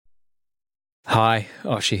Hi,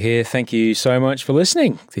 Osher here. Thank you so much for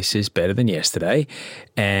listening. This is Better Than Yesterday,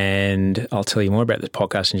 and I'll tell you more about this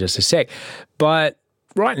podcast in just a sec. But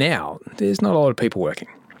right now, there's not a lot of people working.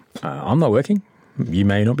 I'm not working. You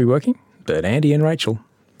may not be working, but Andy and Rachel,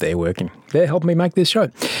 they're working. They're helping me make this show,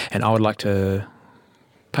 and I would like to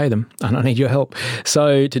pay them, and I need your help.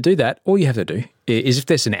 So to do that, all you have to do is, if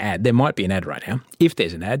there's an ad, there might be an ad right now. If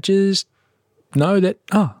there's an ad, just know that,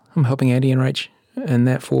 I'm helping Andy and Rach, and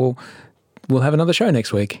therefore we'll have another show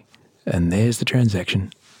next week. And there's the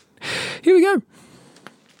transaction. Here we go.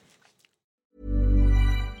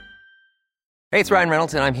 Hey, it's Ryan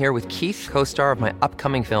Reynolds, and I'm here with Keith, co-star of my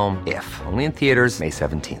upcoming film, If, only in theaters May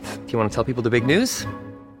 17th. Do you want to tell people the big news?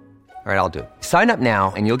 All right, I'll do it. Sign up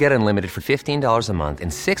now and you'll get unlimited for $15 a month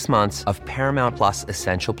and 6 months of Paramount Plus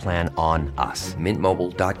Essential Plan on us.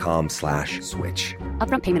 MintMobile.com/switch.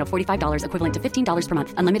 Upfront payment of $45 equivalent to $15 per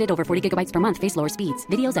month. Unlimited over 40 gigabytes per month. Face lower speeds.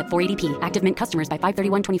 Videos at 480p. Active Mint customers by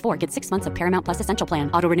 531.24 get 6 months of Paramount Plus Essential Plan.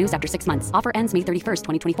 Auto renews after 6 months. Offer ends May 31st,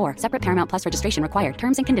 2024. Separate Paramount Plus registration required.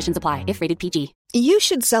 Terms and conditions apply if rated PG. You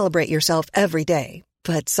should celebrate yourself every day.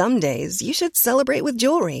 But some days you should celebrate with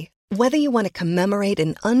jewelry. Whether you want to commemorate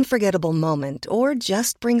an unforgettable moment or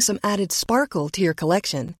just bring some added sparkle to your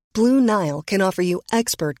collection, Blue Nile can offer you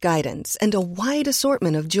expert guidance and a wide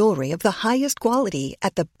assortment of jewelry of the highest quality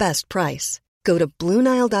at the best price. Go to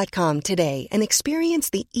BlueNile.com today and experience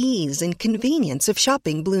the ease and convenience of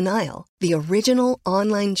shopping Blue Nile, the original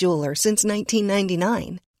online jeweler since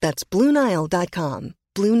 1999. That's BlueNile.com.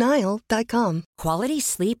 BlueNile.com. Quality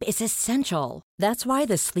sleep is essential. That's why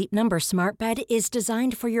the Sleep Number Smart Bed is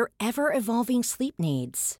designed for your ever-evolving sleep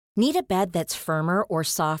needs. Need a bed that's firmer or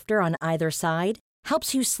softer on either side?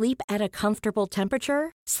 Helps you sleep at a comfortable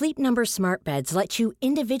temperature? Sleep Number Smart Beds let you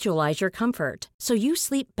individualize your comfort, so you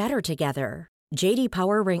sleep better together. J.D.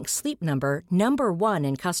 Power ranks Sleep Number number 1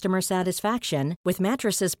 in customer satisfaction with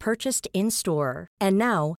mattresses purchased in-store. And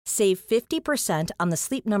now, save 50% on the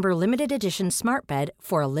Sleep Number Limited Edition Smart Bed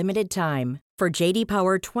for a limited time. For J.D.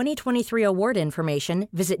 Power 2023 award information,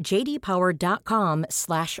 visit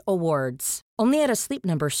jdpower.com/awards. Only at a Sleep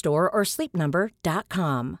Number store or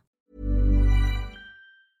sleepnumber.com.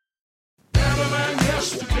 Better than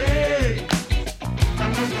yesterday.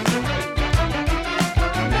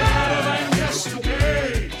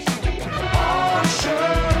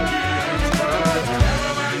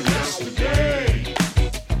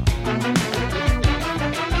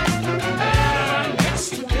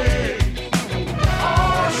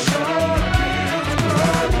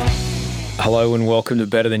 Hello and welcome to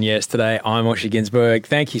Better Than Yesterday. I'm Osher Ginsberg.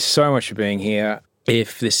 Thank you so much for being here.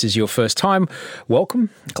 If this is your first time, welcome.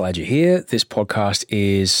 Glad you're here. This podcast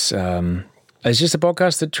is just a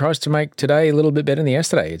podcast that tries to make today a little bit better than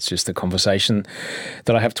yesterday. It's just a conversation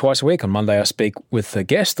that I have twice a week. On Monday, I speak with a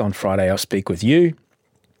guest. On Friday, I speak with you.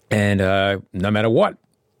 And no matter what,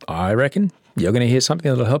 I reckon you're going to hear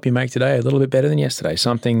something that will help you make today a little bit better than yesterday,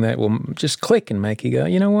 something that will just click and make you go,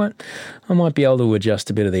 you know what, I might be able to adjust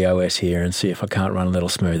a bit of the OS here and see if I can't run a little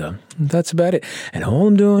smoother. That's about it. And all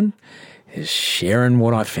I'm doing is sharing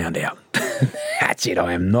what I found out. That's it.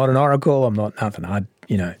 I am not an oracle. I'm not nothing.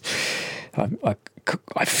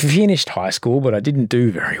 I finished high school, but I didn't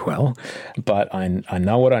do very well. But I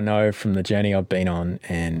know what I know from the journey I've been on,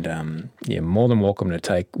 and you're more than welcome to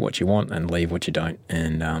take what you want and leave what you don't.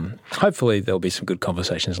 And hopefully there'll be some good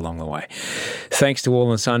conversations along the way. Thanks to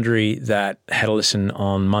all and sundry that had a listen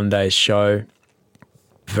on Monday's show.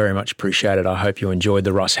 Very much appreciated. I hope you enjoyed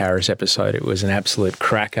the Russ Harris episode. It was an absolute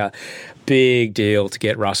cracker. Big deal to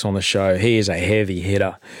get Russ on the show. He is a heavy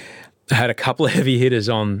hitter. I had a couple of heavy hitters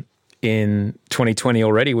on in 2020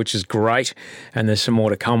 already, which is great. And there's some more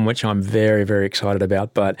to come, which I'm very, very excited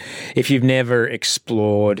about. But if you've never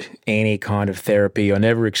explored any kind of therapy or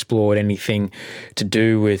never explored anything to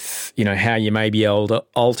do with, how you may be able to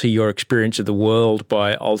alter your experience of the world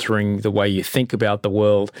by altering the way you think about the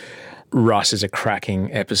world, Russ is a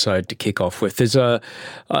cracking episode to kick off with.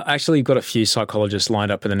 Actually got a few psychologists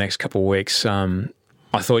lined up in the next couple of weeks. I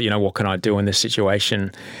thought, what can I do in this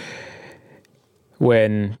situation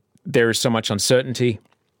when there is so much uncertainty?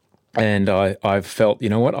 And I've felt,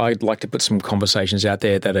 I'd like to put some conversations out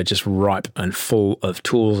there that are just ripe and full of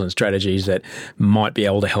tools and strategies that might be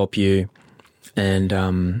able to help you.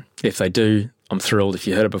 And if they do, I'm thrilled. If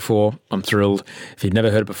you heard it before, I'm thrilled. If you've never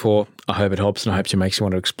heard it before, I hope it helps, and I hope it makes you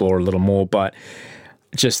want to explore a little more. But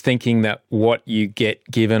just thinking that what you get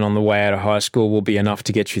given on the way out of high school will be enough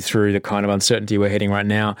to get you through the kind of uncertainty we're heading right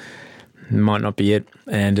now might not be it.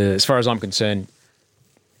 And as far as I'm concerned,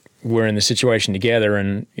 we're in the situation together,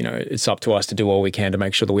 and it's up to us to do all we can to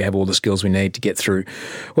make sure that we have all the skills we need to get through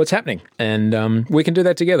what's happening, and we can do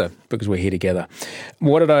that together because we're here together.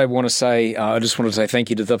 What did I want to say? I just wanted to say thank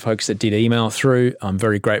you to the folks that did email through. I'm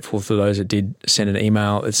very grateful for those that did send an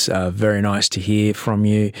email. It's very nice to hear from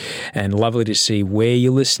you and lovely to see where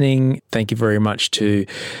you're listening. Thank you very much to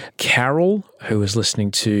Carol, who was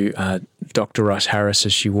listening to Dr. Russ Harris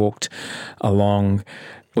as she walked along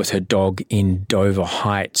with her dog in Dover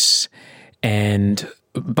Heights and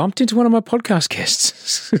bumped into one of my podcast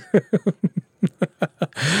guests.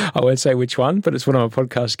 I won't say which one, but it's one of my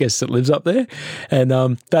podcast guests that lives up there. And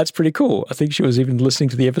that's pretty cool. I think she was even listening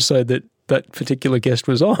to the episode that that particular guest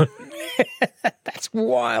was on. That's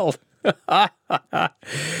wild.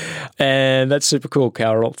 And that's super cool,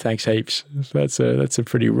 Carol. Thanks heaps. That's a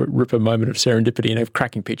pretty ripper moment of serendipity and a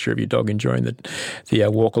cracking picture of your dog enjoying the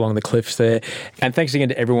walk along the cliffs there. And thanks again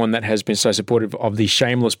to everyone that has been so supportive of the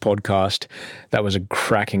Shameless podcast. That was a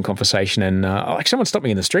cracking conversation. And like someone stopped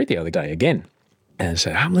me in the street the other day again and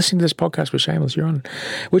said, I'm listening to this podcast with Shameless you're on,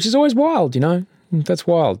 which is always wild, That's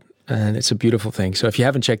wild. And it's a beautiful thing. So if you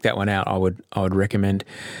haven't checked that one out, I would recommend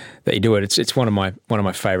that you do it. It's one of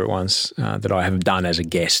my favorite ones that I have done as a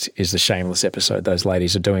guest is the Shameless episode. Those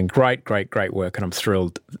ladies are doing great work, and I'm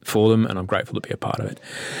thrilled for them, and I'm grateful to be a part of it.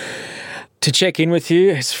 To check in with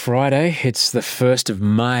you, it's Friday. It's the 1st of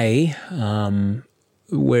May.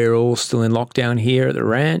 We're all still in lockdown here at the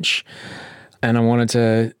ranch, and I wanted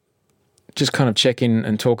to just kind of check in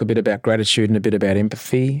and talk a bit about gratitude and a bit about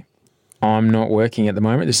empathy. I'm not working at the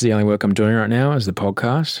moment. This is the only work I'm doing right now is the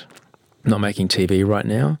podcast. I'm not making TV right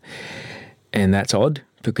now. And that's odd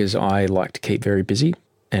because I like to keep very busy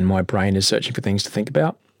and my brain is searching for things to think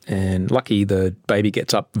about. And lucky the baby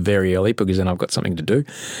gets up very early because then I've got something to do.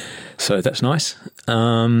 So that's nice. But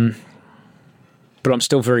I'm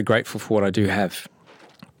still very grateful for what I do have.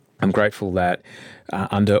 I'm grateful that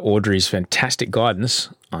under Audrey's fantastic guidance,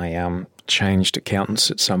 I changed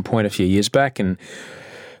accountants at some point a few years back, and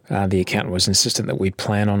the accountant was insistent that we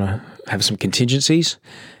plan on have some contingencies,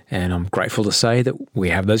 and I'm grateful to say that we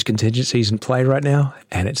have those contingencies in play right now,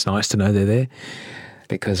 and it's nice to know they're there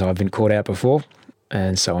because I've been caught out before,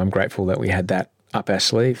 and so I'm grateful that we had that up our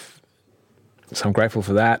sleeve. So I'm grateful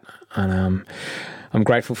for that, and I'm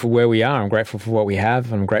grateful for where we are. I'm grateful for what we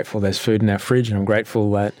have. I'm grateful there's food in our fridge, and I'm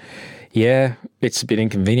grateful that, yeah, it's a bit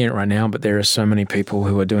inconvenient right now, but there are so many people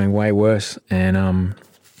who are doing way worse, and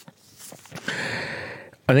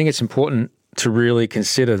I think it's important to really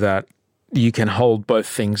consider that you can hold both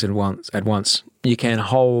things at once. You can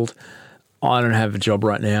hold, I don't have a job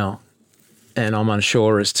right now, and I'm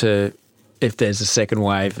unsure as to if there's a second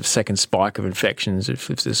wave, a second spike of infections, if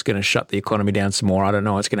this is going to shut the economy down some more. I don't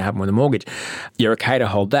know what's going to happen with the mortgage. You're okay to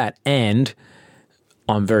hold that. And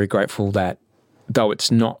I'm very grateful that though it's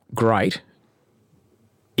not great,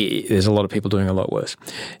 there's a lot of people doing a lot worse.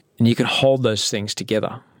 And you can hold those things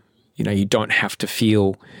together. You don't have to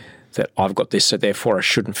feel that I've got this, so therefore I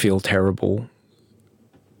shouldn't feel terrible,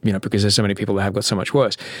 because there's so many people that have got so much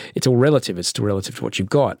worse. It's all relative. It's still relative to what you've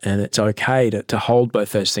got. And it's okay to hold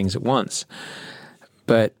both those things at once.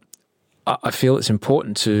 But I feel it's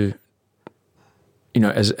important to,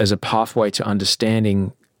 as a pathway to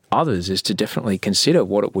understanding others is to definitely consider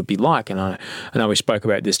what it would be like. And I know we spoke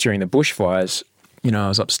about this during the bushfires. I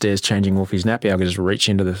was upstairs changing Wolfie's nappy. I could just reach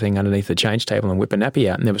into the thing underneath the change table and whip a nappy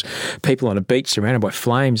out. And there was people on a beach surrounded by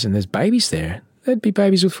flames and there's babies there. There'd be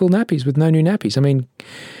babies with full nappies with no new nappies. I mean,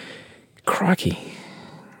 crikey,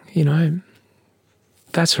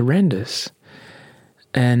 that's horrendous.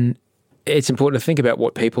 And it's important to think about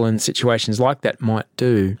what people in situations like that might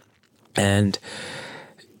do and,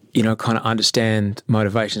 kind of understand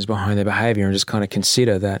motivations behind their behaviour and just kind of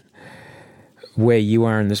consider that where you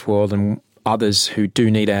are in this world and others who do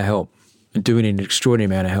need our help, and do need an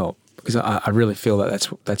extraordinary amount of help, because I really feel that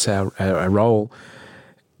that's our role,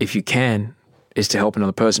 if you can, is to help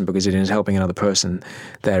another person, because it is helping another person.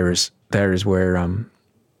 There is where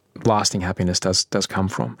lasting happiness does come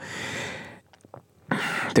from.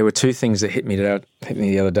 There were two things that hit me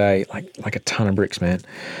the other day, like a ton of bricks, man.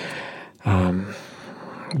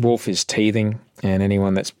 Wolf is teething, and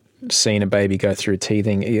anyone that's seen a baby go through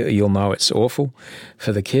teething, you'll know it's awful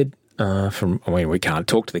for the kid. We can't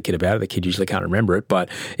talk to the kid about it. The kid usually can't remember it, but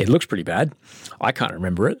it looks pretty bad. I can't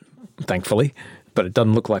remember it, thankfully, but it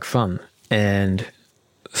doesn't look like fun. And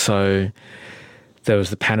so there was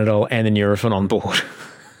the Panadol and the Nurofen on board,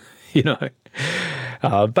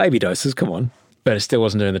 baby doses, come on. But it still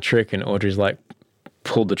wasn't doing the trick. And Audrey's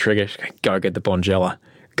pulled the trigger, go get the Bonjela,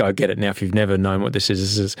 go get it. Now, if you've never known what this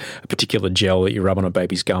is a particular gel that you rub on a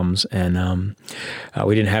baby's gums. And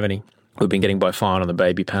we didn't have any. We've been getting by fine on the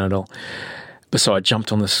baby Panadol. So I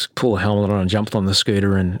jumped on this, pulled the helmet on and jumped on the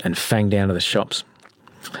scooter and fanged down to the shops.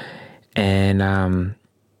 And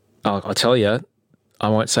I'll tell you, I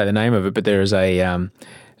won't say the name of it, but there is a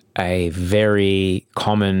very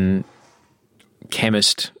common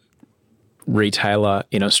chemist retailer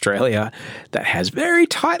in Australia that has very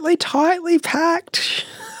tightly packed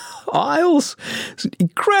aisles. It's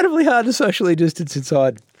incredibly hard to socially distance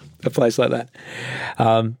inside a place like that.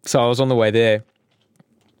 So I was on the way there,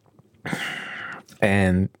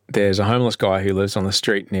 and there's a homeless guy who lives on the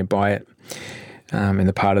street nearby it, in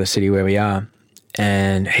the part of the city where we are,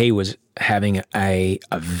 and he was having a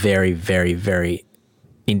very, very, very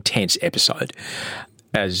intense episode.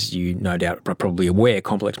 As you no doubt are probably aware,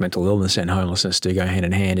 complex mental illness and homelessness do go hand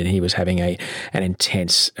in hand, and he was having an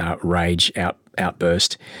intense rage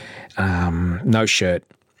outburst. No shirt,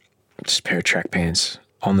 just a pair of track pants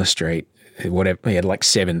on the street. Whatever, he had like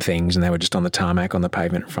 7 things, and they were just on the tarmac on the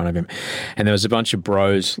pavement in front of him. And there was a bunch of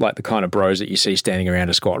bros, like the kind of bros that you see standing around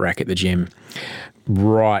a squat rack at the gym,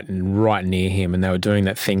 right near him, and they were doing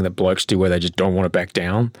that thing that blokes do where they just don't want to back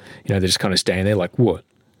down. You know, they're just kind of standing there like, what?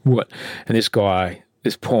 And this guy,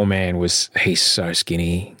 this poor man, he's so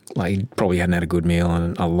skinny, like he probably hadn't had a good meal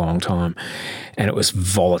in a long time, and it was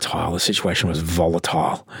volatile. The situation was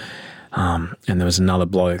volatile. And there was another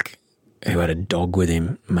bloke who had a dog with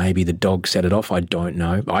him. Maybe the dog set it off, I don't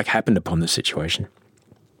know. I happened upon the situation.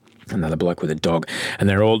 Another bloke with a dog, and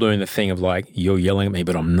they're all doing the thing of like, you're yelling at me,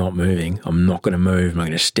 but I'm not moving. I'm not going to move. I'm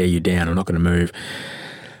going to stare you down. I'm not going to move.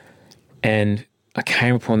 And I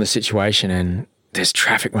came upon the situation, and there's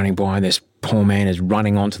traffic running by, and this poor man is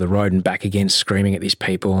running onto the road and back again, screaming at these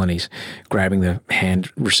people, and he's grabbing the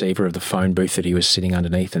hand receiver of the phone booth that he was sitting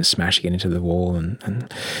underneath and smashing it into the wall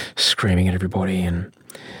and screaming at everybody, and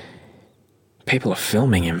people are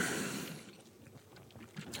filming him.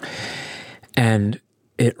 And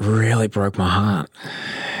it really broke my heart.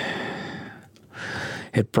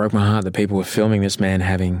 It broke my heart that people were filming this man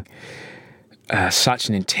having such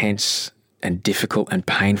an intense and difficult and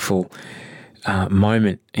painful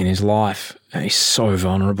moment in his life. And he's so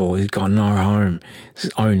vulnerable. He's got no home. He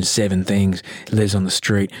owns 7 things. He lives on the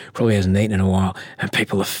street. Probably hasn't eaten in a while. And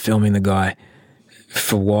people are filming the guy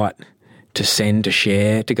for what? To send, to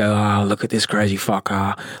share, to go, oh, look at this crazy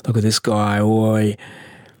fucker. Look at this guy. Oi.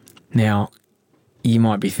 Now, you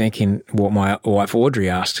might be thinking what my wife Audrey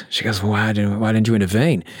asked. She goes, well, why didn't you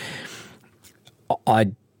intervene?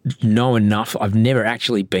 I know enough. I've never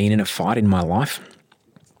actually been in a fight in my life.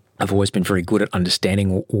 I've always been very good at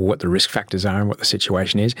understanding what the risk factors are and what the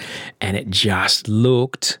situation is. And it just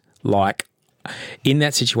looked like, in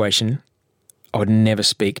that situation, I would never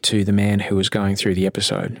speak to the man who was going through the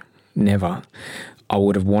episode. Never. I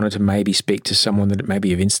would have wanted to maybe speak to someone that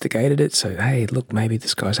maybe have instigated it. So, hey, look, maybe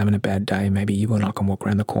this guy's having a bad day. Maybe you and I can walk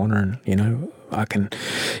around the corner and, I can,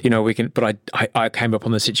 we can. But I came up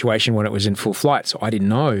on the situation when it was in full flight. So I didn't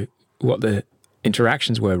know what the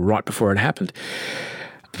interactions were right before it happened.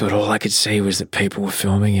 But all I could see was that people were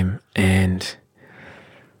filming him, and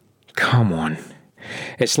come on.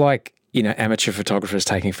 It's like, amateur photographers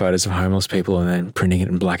taking photos of homeless people and then printing it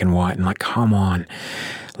in black and white, and like, come on,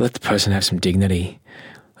 let the person have some dignity.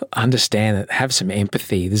 Understand that, have some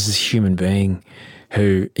empathy. This is a human being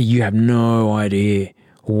who you have no idea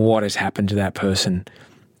what has happened to that person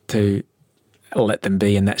to let them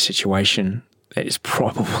be in that situation. It is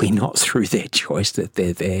probably not through their choice that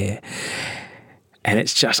they're there. And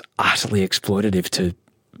it's just utterly exploitative to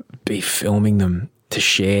be filming them, to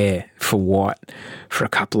share for what? For a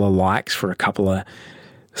couple of likes, for a couple of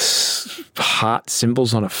heart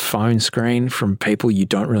symbols on a phone screen from people you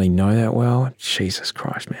don't really know that well. Jesus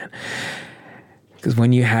Christ, man. Because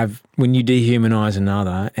when you dehumanize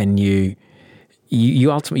another, and you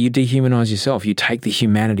ultimately, you dehumanize yourself. You take the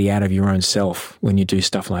humanity out of your own self when you do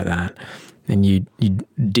stuff like that. And you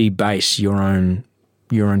debase your own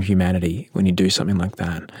humanity when you do something like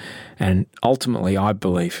that. And ultimately, I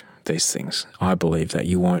believe these things. I believe that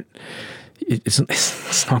you won't,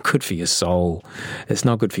 it's not good for your soul. It's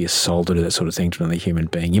not good for your soul to do that sort of thing to another human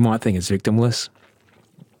being. You might think it's victimless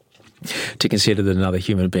to consider that another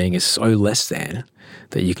human being is so less than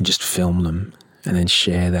that you can just film them and then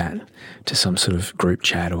share that to some sort of group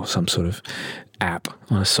chat or some sort of app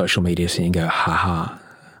on a social media thing and go, ha.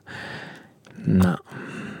 No,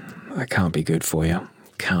 that can't be good for you.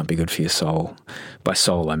 Can't be good for your soul. By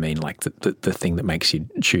soul, I mean like the thing that makes you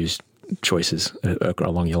choose choices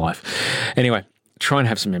along your life. Anyway, try and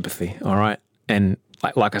have some empathy, all right? And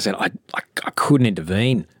like I said, I couldn't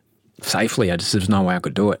intervene safely. There's no way I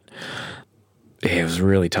could do it. Yeah, it was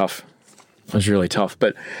really tough.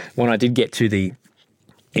 But when I did get to the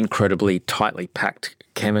incredibly tightly packed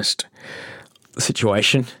chemist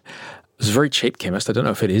situation. It was a very cheap chemist. I don't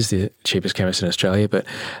know if it is the cheapest chemist in Australia, but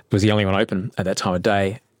it was the only one open at that time of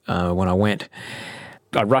day when I went.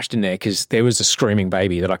 I rushed in there because there was a screaming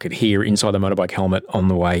baby that I could hear inside the motorbike helmet on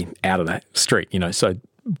the way out of that street, so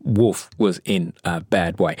Wolf was in a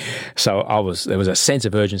bad way. So there was a sense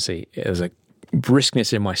of urgency. There was a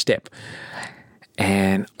briskness in my step.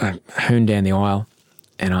 And I hooned down the aisle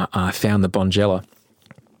and I found the Bonjela.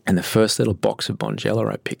 And the first little box of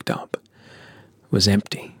Bonjela I picked up was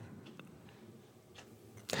empty.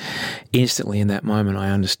 Instantly in that moment, I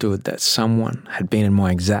understood that someone had been in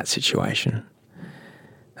my exact situation.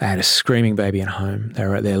 They had a screaming baby at home. They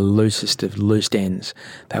were at their loosest of loose ends.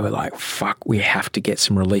 They were like, fuck, we have to get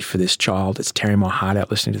some relief for this child. It's tearing my heart out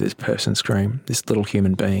listening to this person scream, this little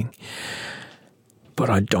human being. But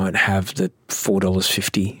I don't have the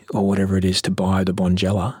 $4.50 or whatever it is to buy the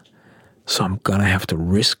Bonjela. So I'm going to have to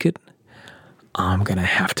risk it. I'm going to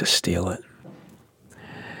have to steal it.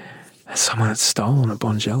 And someone had stolen a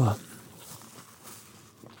Bonjela.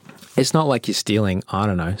 It's not like you're stealing, I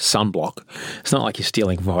don't know, sunblock. It's not like you're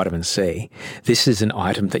stealing vitamin C. This is an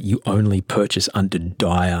item that you only purchase under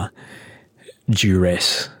dire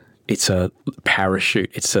duress. It's a parachute.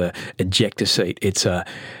 It's a ejector seat. It's a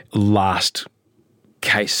last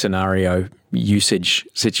case scenario usage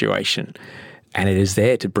situation. And it is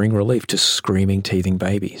there to bring relief to screaming, teething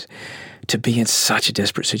babies. To be in such a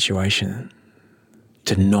desperate situation,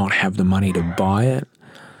 to not have the money to buy it,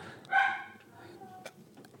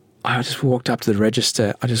 I just walked up to the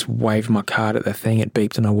register. I just waved my card at the thing. It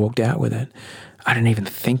beeped and I walked out with it. I didn't even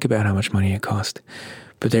think about how much money it cost.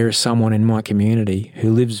 But there is someone in my community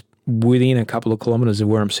who lives within a couple of kilometres of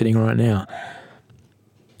where I'm sitting right now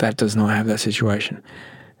that does not have that situation.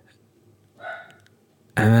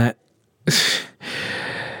 And that,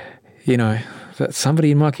 that's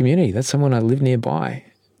somebody in my community. That's someone I live nearby.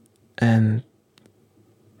 And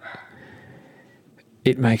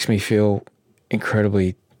it makes me feel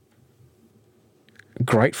incredibly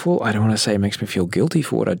grateful. I don't want to say it makes me feel guilty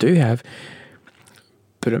for what I do have,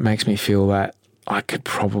 but it makes me feel that I could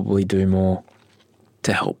probably do more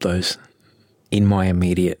to help those in my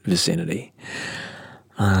immediate vicinity.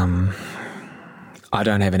 I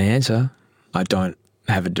don't have an answer. I don't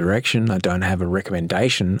have a direction. I don't have a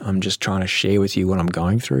recommendation. I'm just trying to share with you what I'm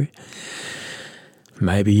going through.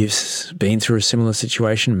 Maybe you've been through a similar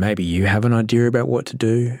situation. Maybe you have an idea about what to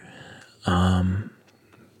do.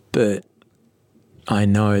 But I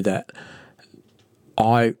know that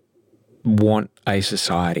I want a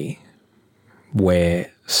society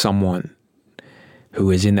where someone who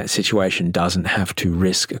is in that situation doesn't have to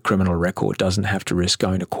risk a criminal record, doesn't have to risk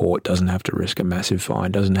going to court, doesn't have to risk a massive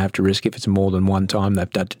fine, doesn't have to risk, if it's more than one time they've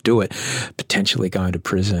had to do it, potentially going to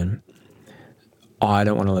prison. I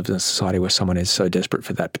don't want to live in a society where someone is so desperate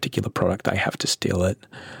for that particular product they have to steal it.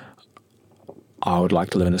 I would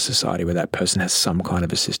like to live in a society where that person has some kind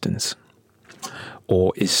of assistance,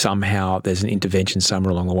 or is somehow there's an intervention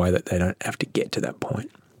somewhere along the way that they don't have to get to that point.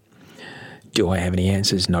 Do I have any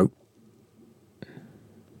answers? Nope.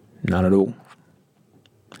 None at all.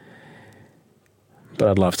 But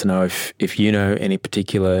I'd love to know if you know any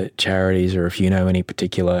particular charities, or if you know any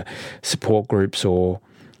particular support groups, or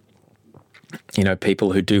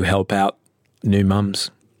people who do help out new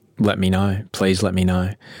mums. Let me know. Please let me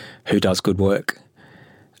know who does good work.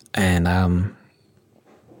 And I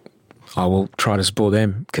will try to support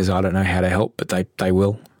them, because I don't know how to help, but they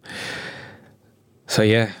will. So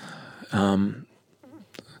yeah,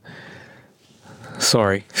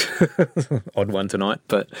 sorry, odd one tonight,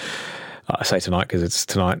 but I say tonight because it's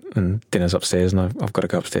tonight and dinner's upstairs, and I've got to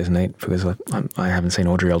go upstairs and eat because I haven't seen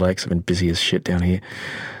Audrey all day because I've been busy as shit down here.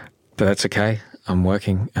 But that's okay. I'm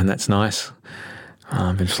working, and that's nice.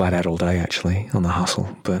 I've been flat out all day, actually, on the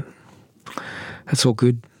hustle, but that's all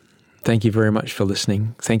good. Thank you very much for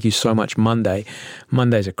listening. Thank you so much.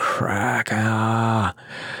 Monday's a cracker.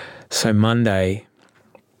 So Monday,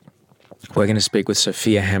 we're going to speak with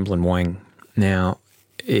Sophia Hamblin-Wang. Now,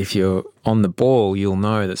 if you're on the ball, you'll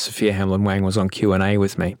know that Sophia Hamblin-Wang was on Q&A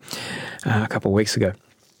with me a couple of weeks ago.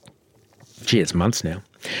 Gee, it's months now.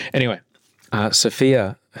 Anyway,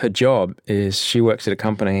 Sophia, her job is she works at a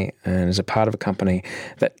company and is a part of a company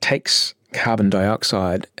that takes carbon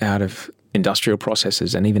dioxide out of industrial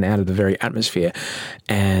processes and even out of the very atmosphere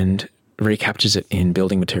and recaptures it in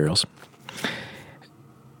building materials.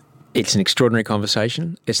 It's an extraordinary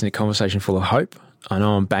conversation. It's a conversation full of hope. I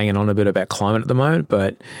know I'm banging on a bit about climate at the moment,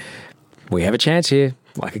 but we have a chance here.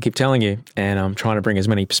 like I keep telling you, and I'm trying to bring as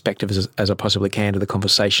many perspectives as I possibly can to the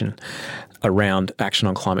conversation around action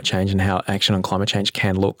on climate change and how action on climate change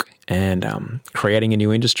can look, and creating a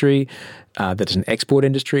new industry that is an export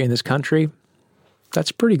industry in this country.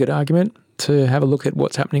 That's a pretty good argument to have a look at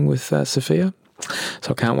what's happening with Sophia.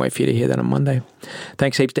 So I can't wait for you to hear that on Monday.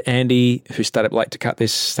 Thanks heaps to Andy, who stayed up late to cut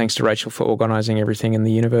this. Thanks to Rachel for organising everything in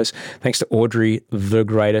the universe. Thanks to Audrey, the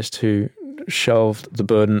greatest, who shelved the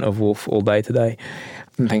burden of Wolf all day today.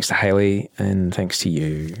 And thanks to Hayley, and thanks to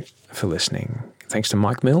you for listening. Thanks to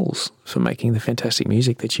Mike Mills for making the fantastic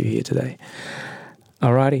music that you hear today.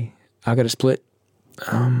 Alrighty, I got to split.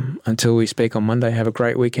 Until we speak on Monday, have a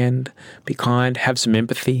great weekend. Be kind, have some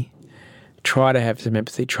empathy. Try to have some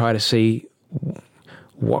empathy. Try to see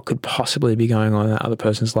what could possibly be going on in that other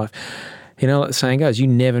person's life. You know, like the saying goes, you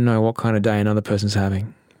never know what kind of day another person's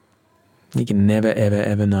having. You can never, ever,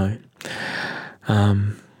 ever know. All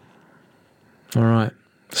right.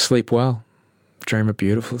 Sleep well. Dream of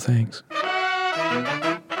beautiful things.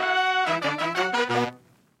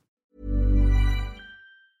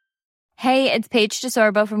 Hey, it's Paige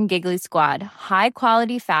DeSorbo from Giggly Squad. High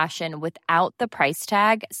quality fashion without the price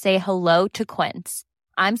tag. Say hello to Quince.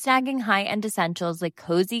 I'm snagging high-end essentials like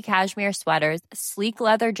cozy cashmere sweaters, sleek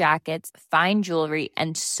leather jackets, fine jewelry,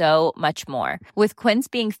 and so much more. With Quince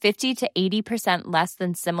being 50 to 80% less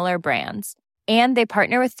than similar brands. And they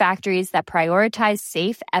partner with factories that prioritize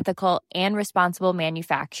safe, ethical, and responsible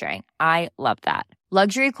manufacturing. I love that.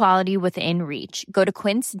 Luxury quality within reach. Go to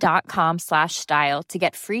quince.com/style to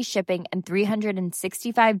get free shipping and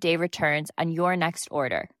 365-day returns on your next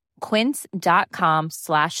order.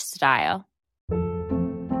 Quince.com/style.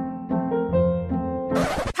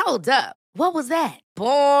 Hold up. What was that?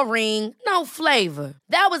 Boring. No flavor.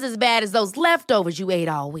 That was as bad as those leftovers you ate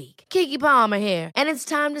all week. Keke Palmer here. And it's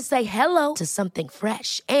time to say hello to something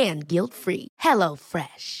fresh and guilt-free. Hello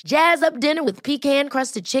Fresh. Jazz up dinner with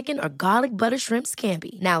pecan-crusted chicken or garlic butter shrimp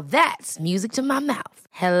scampi. Now that's music to my mouth.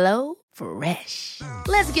 Hello Fresh.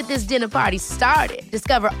 Let's get this dinner party started.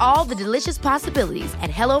 Discover all the delicious possibilities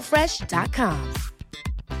at HelloFresh.com.